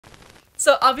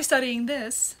So I'll be studying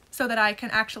this so that I can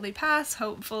actually pass,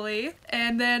 hopefully,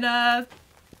 and then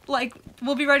like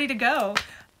we'll be ready to go.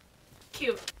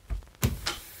 Cute.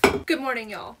 Good morning,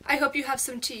 y'all. I hope you have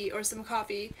some tea or some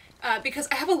coffee because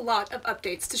I have a lot of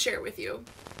updates to share with you.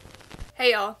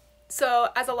 Hey y'all. So,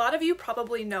 as a lot of you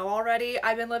probably know already,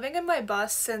 I've been living in my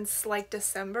bus since like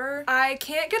December. I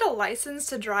can't get a license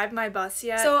to drive my bus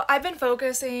yet, so I've been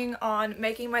focusing on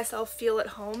making myself feel at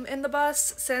home in the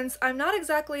bus since I'm not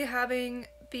exactly having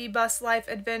the bus life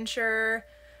adventure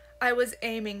I was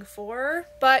aiming for.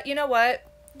 But you know what?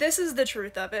 This is the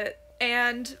truth of it,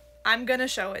 and I'm gonna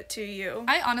show it to you.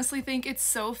 I honestly think it's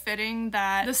so fitting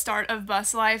that the start of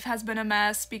bus life has been a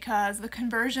mess because the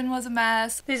conversion was a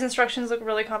mess. These instructions look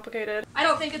really complicated. I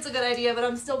don't think it's a good idea, but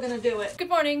I'm still gonna do it. Good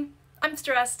morning. I'm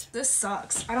stressed. This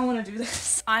sucks. I don't want to do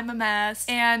this. I'm a mess.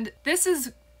 And this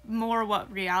is more what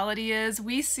reality is.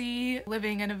 We see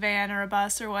living in a van or a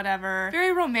bus or whatever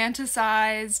very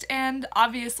romanticized, and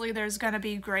obviously there's gonna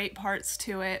be great parts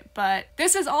to it, but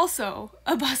this is also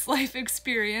a bus life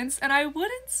experience, and I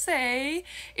wouldn't say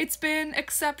it's been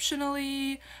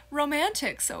exceptionally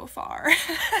romantic so far.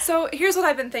 So here's what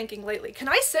I've been thinking lately. Can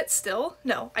I sit still?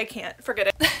 No, I can't. Forget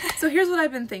it. So here's what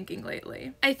I've been thinking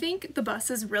lately. I think the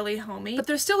bus is really homey, but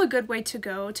there's still a good way to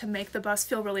go to make the bus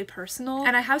feel really personal,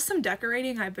 and I have some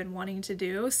decorating I've been wanting to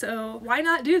do, so why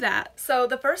not do that? So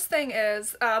the first thing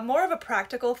is more of a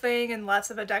practical thing and less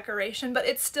of a decoration, but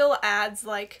it still adds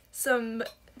like some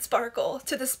sparkle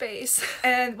to the space.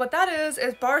 And what that is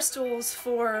bar stools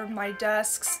for my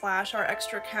desk slash our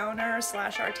extra counter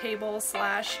slash our table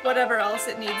slash whatever else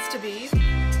it needs to be.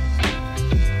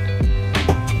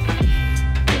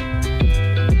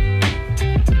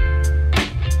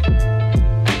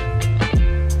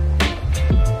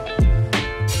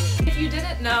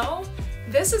 No,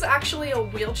 this is actually a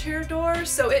wheelchair door,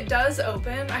 so it does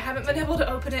open. I haven't been able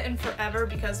to open it in forever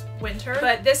because winter,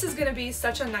 but this is gonna be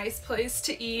such a nice place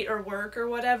to eat or work or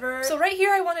whatever. So right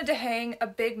here I wanted to hang a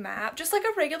big map, just like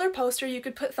a regular poster you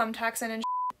could put thumbtacks in and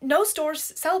no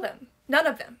stores sell them. None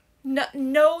of them.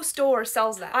 No store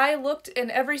sells that. I looked in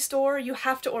every store, you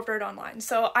have to order it online,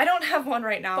 so I don't have one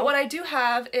right now. But what I do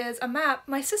have is a map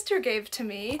my sister gave to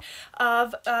me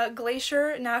of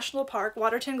Glacier National Park,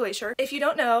 Waterton Glacier. If you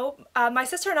don't know, my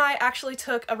sister and I actually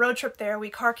took a road trip there.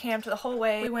 We car camped the whole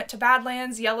way. We went to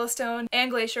Badlands, Yellowstone, and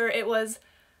Glacier. It was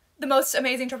the most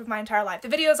amazing trip of my entire life. The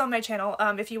video is on my channel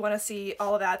if you want to see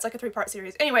all of that. It's like a 3-part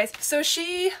series. Anyways, so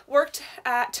she worked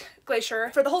at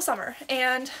Glacier for the whole summer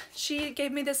and she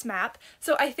gave me this map.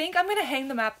 So I think I'm gonna hang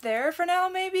the map there for now,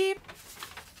 maybe.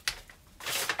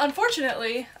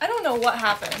 Unfortunately, I don't know what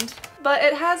happened, but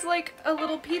it has like a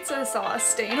little pizza sauce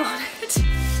stain on it.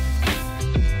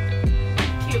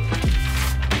 Cute.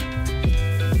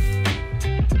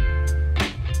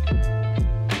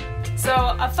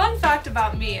 So a fun fact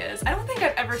about me is, I don't think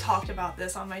I've ever talked about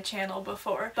this on my channel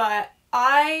before, but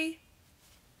I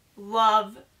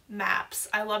love maps.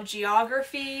 I love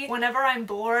geography. Whenever I'm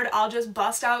bored, I'll just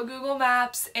bust out Google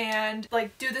Maps and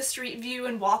like do the street view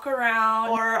and walk around,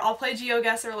 or I'll play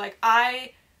GeoGuessr. Like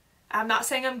I'm not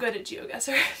saying I'm good at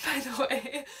GeoGuessr, by the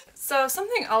way. So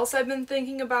something else I've been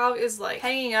thinking about is like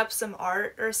hanging up some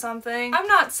art or something. I'm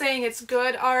not saying it's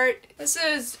good art. This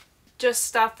is just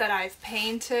stuff that I've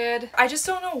painted. I just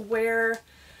don't know where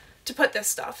to put this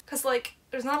stuff because like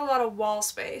there's not a lot of wall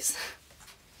space.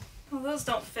 Well, those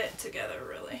don't fit together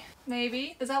really.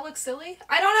 Maybe. Does that look silly?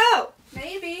 I don't know.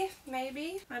 Maybe.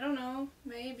 I don't know.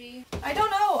 Maybe. I don't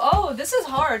know. Oh, this is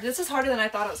hard. This is harder than I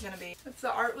thought it was gonna be. If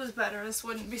the art was better, this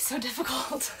wouldn't be so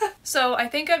difficult. So I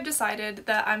think I've decided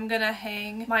that I'm gonna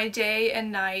hang my day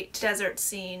and night desert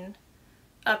scene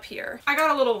up here. I got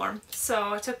a little warm,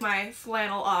 so I took my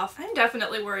flannel off. I'm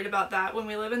definitely worried about that when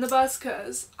we live in the bus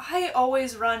because I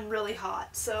always run really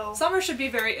hot, so summer should be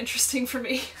very interesting for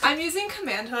me. I'm using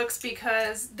command hooks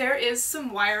because there is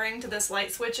some wiring to this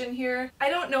light switch in here. I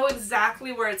don't know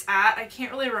exactly where it's at, I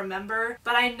can't really remember,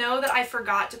 but I know that I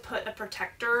forgot to put a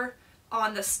protector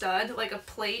on the stud, like a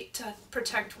plate to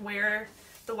protect where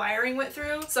the wiring went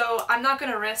through, so I'm not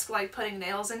gonna risk like putting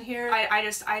nails in here.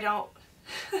 I don't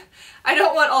I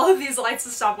don't want all of these lights to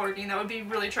stop working. That would be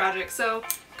really tragic. So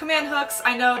command hooks,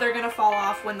 I know they're gonna fall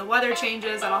off when the weather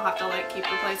changes and I'll have to like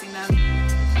keep replacing them.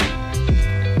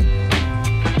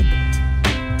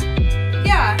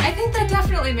 Yeah, I think that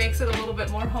definitely makes it a little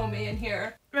bit more homey in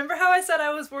here. Remember how I said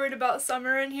I was worried about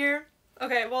summer in here?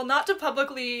 Okay, well, not to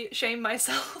publicly shame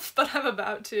myself, but I'm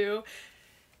about to.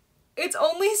 It's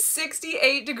only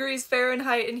 68 degrees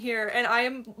Fahrenheit in here and I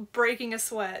am breaking a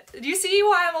sweat. Do you see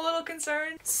why I'm a little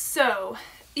concerned? So,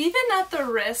 even at the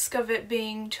risk of it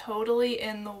being totally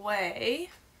in the way,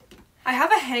 I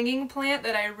have a hanging plant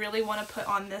that I really want to put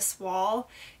on this wall.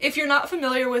 If you're not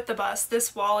familiar with the bus,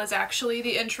 this wall is actually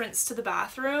the entrance to the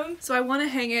bathroom. So I want to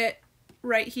hang it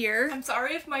right here. I'm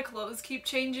sorry if my clothes keep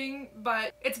changing,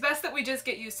 but it's best that we just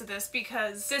get used to this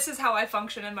because this is how I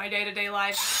function in my day-to-day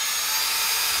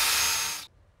life.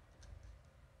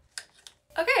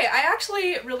 Okay, I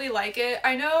actually really like it.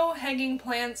 I know hanging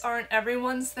plants aren't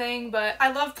everyone's thing, but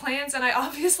I love plants and I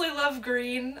obviously love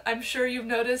green. I'm sure you've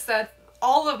noticed that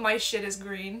all of my shit is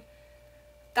green.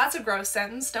 That's a gross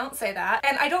sentence, don't say that.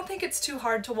 And I don't think it's too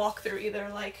hard to walk through either,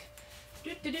 like,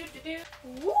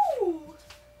 woo!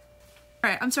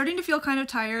 Alright, I'm starting to feel kind of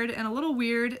tired and a little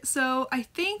weird, so I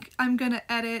think I'm gonna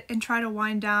edit and try to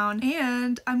wind down,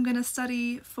 and I'm gonna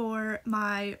study for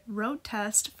my road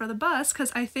test for the bus,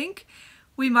 because I think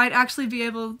we might actually be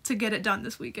able to get it done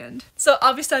this weekend. So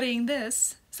I'll be studying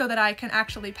this so that I can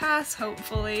actually pass,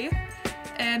 hopefully,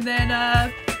 and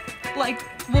then, like,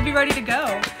 we'll be ready to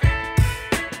go.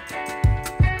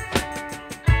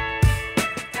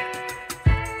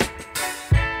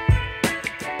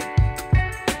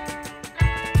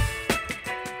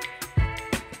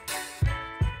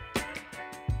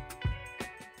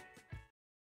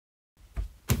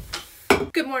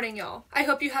 Good morning, y'all. I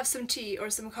hope you have some tea or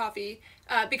some coffee,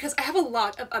 because I have a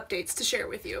lot of updates to share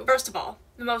with you. First of all,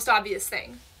 the most obvious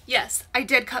thing. Yes, I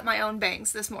did cut my own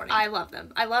bangs this morning. I love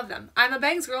them. I love them. I'm a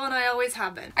bangs girl and I always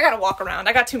have been. I gotta walk around.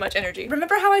 I got too much energy.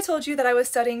 Remember how I told you that I was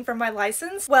studying for my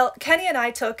license? Well, Kenny and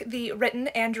I took the written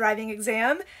and driving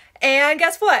exam, and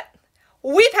guess what?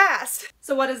 We passed!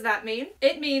 So what does that mean?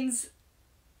 It means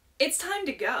it's time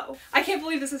to go. I can't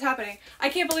believe this is happening. I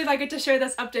can't believe I get to share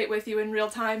this update with you in real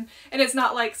time, and it's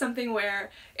not like something where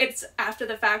it's after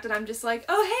the fact and I'm just like,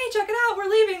 oh hey, check it out, we're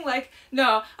leaving. Like,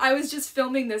 no, I was just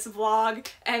filming this vlog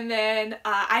and then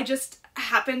I just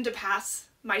happened to pass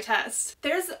my test.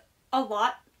 There's a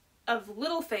lot of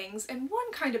little things and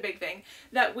one kind of big thing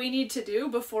that we need to do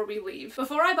before we leave.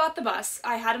 Before I bought the bus,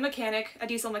 I had a mechanic, a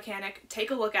diesel mechanic,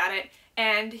 take a look at it,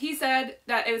 and he said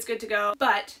that it was good to go,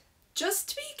 but just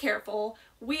to be careful,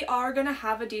 we are gonna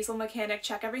have a diesel mechanic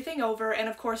check everything over and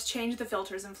of course change the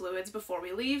filters and fluids before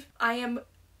we leave. I am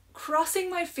crossing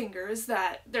my fingers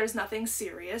that there's nothing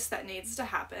serious that needs to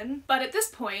happen, but at this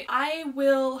point I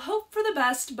will hope for the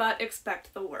best but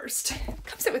expect the worst.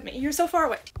 Come sit with me, you're so far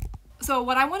away. So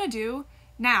what I want to do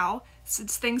now,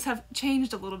 since things have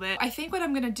changed a little bit, I think what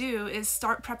I'm gonna do is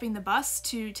start prepping the bus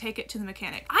to take it to the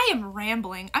mechanic. I am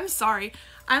rambling, I'm sorry.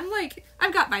 I'm like,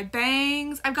 I've got my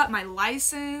bangs, I've got my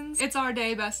license. It's our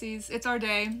day, besties, it's our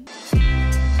day.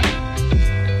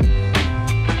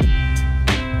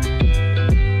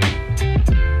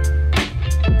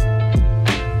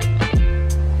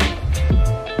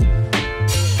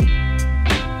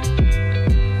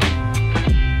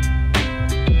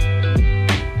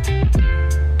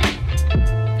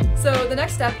 The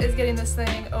next step is getting this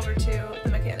thing over to the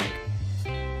mechanic.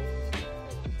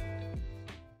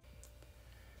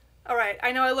 Alright,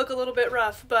 I know I look a little bit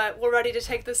rough, but we're ready to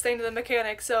take this thing to the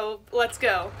mechanic, so let's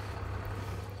go.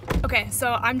 Okay,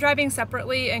 so I'm driving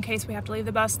separately in case we have to leave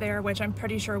the bus there, which I'm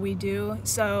pretty sure we do,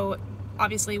 so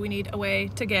obviously we need a way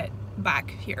to get back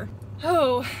here.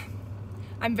 Oh,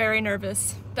 I'm very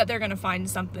nervous that they're gonna find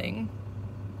something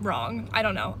wrong. I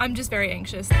don't know, I'm just very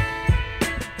anxious.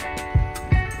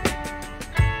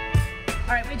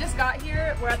 Alright, we just got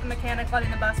here. We're at the mechanic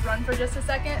letting the bus run for just a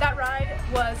second. That ride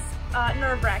was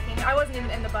nerve-wracking. I wasn't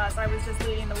even in the bus, I was just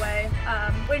leading the way.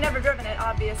 We'd never driven it,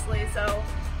 obviously, so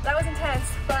that was intense,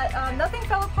 but nothing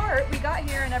fell apart. We got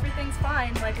here and everything's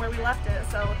fine, like where we left it,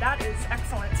 so that is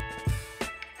excellent.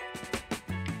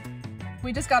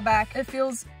 We just got back. It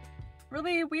feels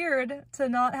really weird to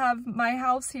not have my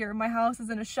house here. My house is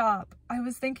in a shop. I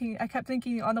kept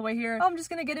thinking on the way here, oh, I'm just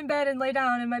gonna get in bed and lay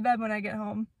down in my bed when I get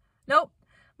home. Nope.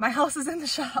 My house is in the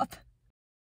shop.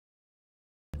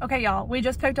 Okay, y'all, we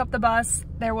just picked up the bus.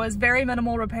 There was very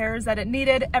minimal repairs that it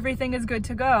needed. Everything is good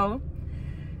to go.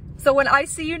 So when I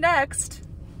see you next,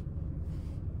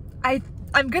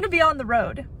 I'm gonna be on the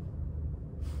road.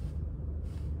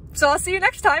 So I'll see you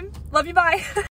next time. Love you, bye.